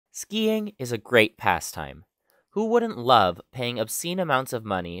Skiing is a great pastime. Who wouldn't love paying obscene amounts of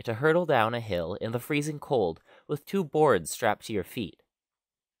money to hurtle down a hill in the freezing cold with two boards strapped to your feet?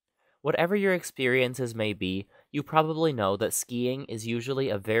 Whatever your experiences may be, you probably know that skiing is usually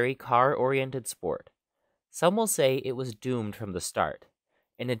a very car-oriented sport. Some will say it was doomed from the start.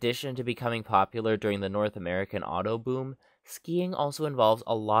 In addition to becoming popular during the North American auto boom, skiing also involves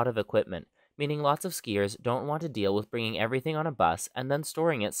a lot of equipment, meaning lots of skiers don't want to deal with bringing everything on a bus and then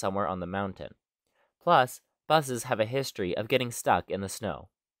storing it somewhere on the mountain. Plus, buses have a history of getting stuck in the snow.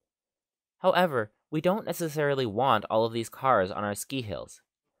 However, we don't necessarily want all of these cars on our ski hills.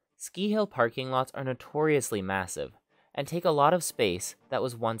 Ski hill parking lots are notoriously massive and take a lot of space that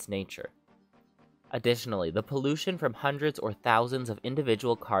was once nature. Additionally, the pollution from hundreds or thousands of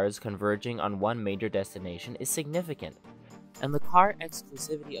individual cars converging on one major destination is significant, and the car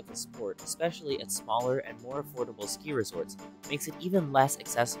exclusivity of the sport, especially at smaller and more affordable ski resorts, makes it even less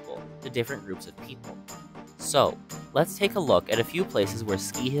accessible to different groups of people. So, let's take a look at a few places where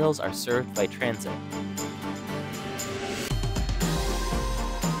ski hills are served by transit.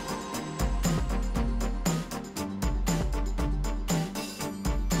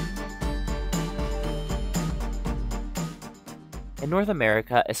 In North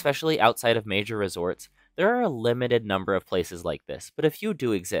America, especially outside of major resorts, there are a limited number of places like this, but a few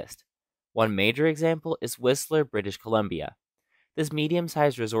do exist. One major example is Whistler, British Columbia. This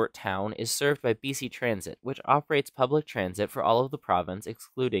medium-sized resort town is served by BC Transit, which operates public transit for all of the province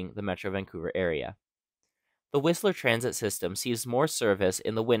excluding the Metro Vancouver area. The Whistler transit system sees more service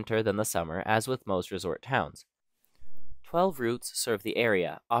in the winter than the summer, as with most resort towns. 12 routes serve the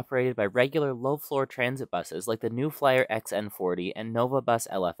area, operated by regular low-floor transit buses like the New Flyer XN40 and Nova Bus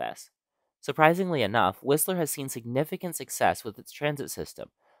LFS. Surprisingly enough, Whistler has seen significant success with its transit system,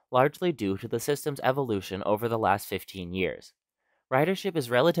 largely due to the system's evolution over the last 15 years. Ridership is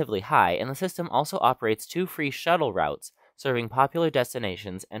relatively high, and the system also operates 2 free shuttle routes serving popular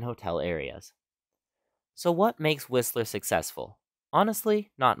destinations and hotel areas. So what makes Whistler successful? Honestly,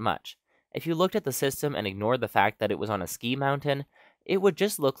 not much. If you looked at the system and ignored the fact that it was on a ski mountain, it would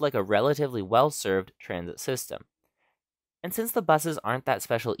just look like a relatively well-served transit system. And since the buses aren't that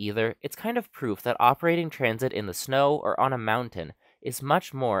special either, it's kind of proof that operating transit in the snow or on a mountain is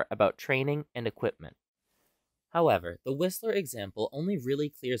much more about training and equipment. However, the Whistler example only really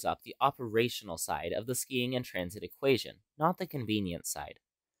clears up the operational side of the skiing and transit equation, not the convenience side.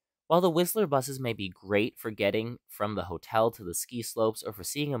 While the Whistler buses may be great for getting from the hotel to the ski slopes or for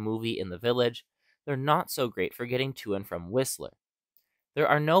seeing a movie in the village, they're not so great for getting to and from Whistler. There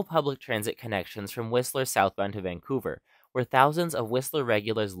are no public transit connections from Whistler southbound to Vancouver, where thousands of Whistler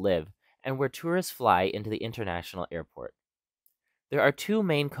regulars live and where tourists fly into the international airport. There are 2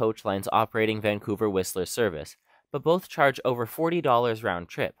 main coach lines operating Vancouver-Whistler service, but both charge over $40 round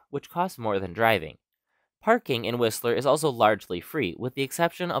trip, which costs more than driving. Parking in Whistler is also largely free, with the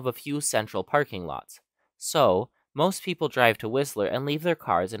exception of a few central parking lots. So, most people drive to Whistler and leave their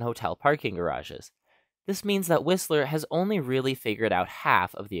cars in hotel parking garages. This means that Whistler has only really figured out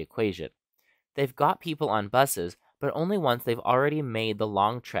half of the equation. They've got people on buses, but only once they've already made the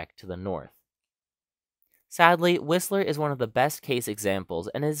long trek to the north. Sadly, Whistler is one of the best case examples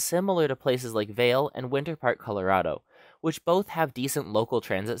and is similar to places like Vail and Winter Park, Colorado, which both have decent local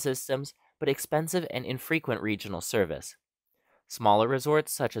transit systems, but expensive and infrequent regional service. Smaller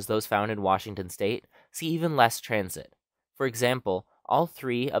resorts, such as those found in Washington state, see even less transit. For example, all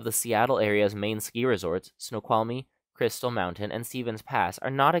 3 of the Seattle area's main ski resorts, Snoqualmie, Crystal Mountain, and Stevens Pass, are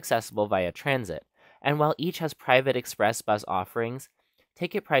not accessible via transit, and while each has private express bus offerings,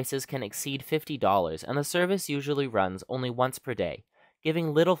 ticket prices can exceed $50, and the service usually runs only once per day,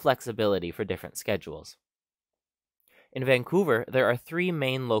 giving little flexibility for different schedules. In Vancouver, there are 3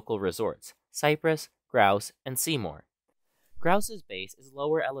 main local resorts: Cypress, Grouse, and Seymour. Grouse's base is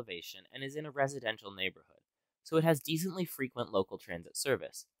lower elevation and is in a residential neighborhood, so it has decently frequent local transit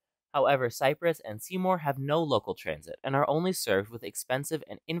service. However, Cypress and Seymour have no local transit and are only served with expensive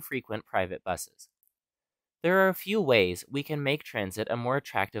and infrequent private buses. There are a few ways we can make transit a more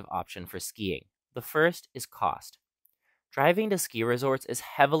attractive option for skiing. The first is cost. Driving to ski resorts is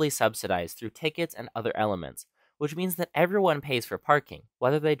heavily subsidized through tickets and other elements, which means that everyone pays for parking,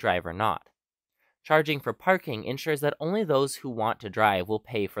 whether they drive or not. Charging for parking ensures that only those who want to drive will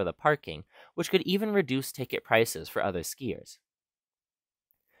pay for the parking, which could even reduce ticket prices for other skiers.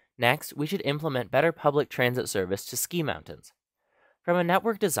 Next, we should implement better public transit service to ski mountains. From a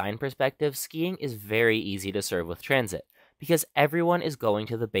network design perspective, skiing is very easy to serve with transit, because everyone is going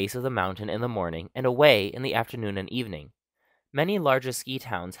to the base of the mountain in the morning and away in the afternoon and evening. Many larger ski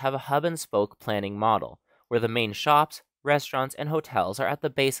towns have a hub-and-spoke planning model, where the main shops, Restaurants and hotels are at the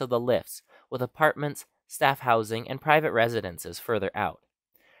base of the lifts, with apartments, staff housing, and private residences further out.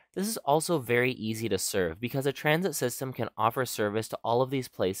 This is also very easy to serve because a transit system can offer service to all of these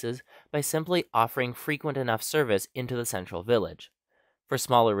places by simply offering frequent enough service into the central village. For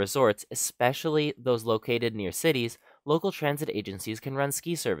smaller resorts, especially those located near cities, local transit agencies can run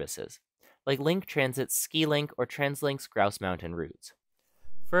ski services, like Link Transit's Ski Link or TransLink's Grouse Mountain routes.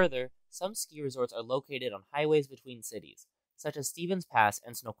 Further, some ski resorts are located on highways between cities, such as Stevens Pass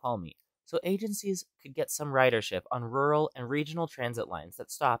and Snoqualmie, so agencies could get some ridership on rural and regional transit lines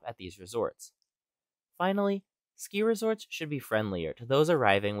that stop at these resorts. Finally, ski resorts should be friendlier to those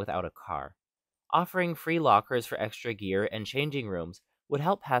arriving without a car. Offering free lockers for extra gear and changing rooms would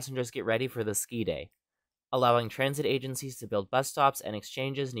help passengers get ready for the ski day. Allowing transit agencies to build bus stops and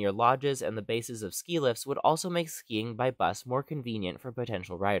exchanges near lodges and the bases of ski lifts would also make skiing by bus more convenient for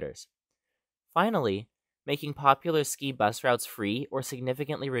potential riders. Finally, making popular ski bus routes free or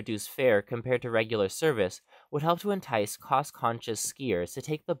significantly reduce fare compared to regular service would help to entice cost-conscious skiers to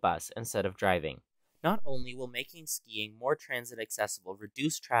take the bus instead of driving. Not only will making skiing more transit accessible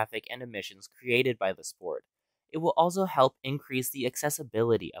reduce traffic and emissions created by the sport, it will also help increase the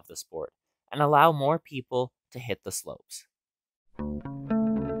accessibility of the sport and allow more people to hit the slopes.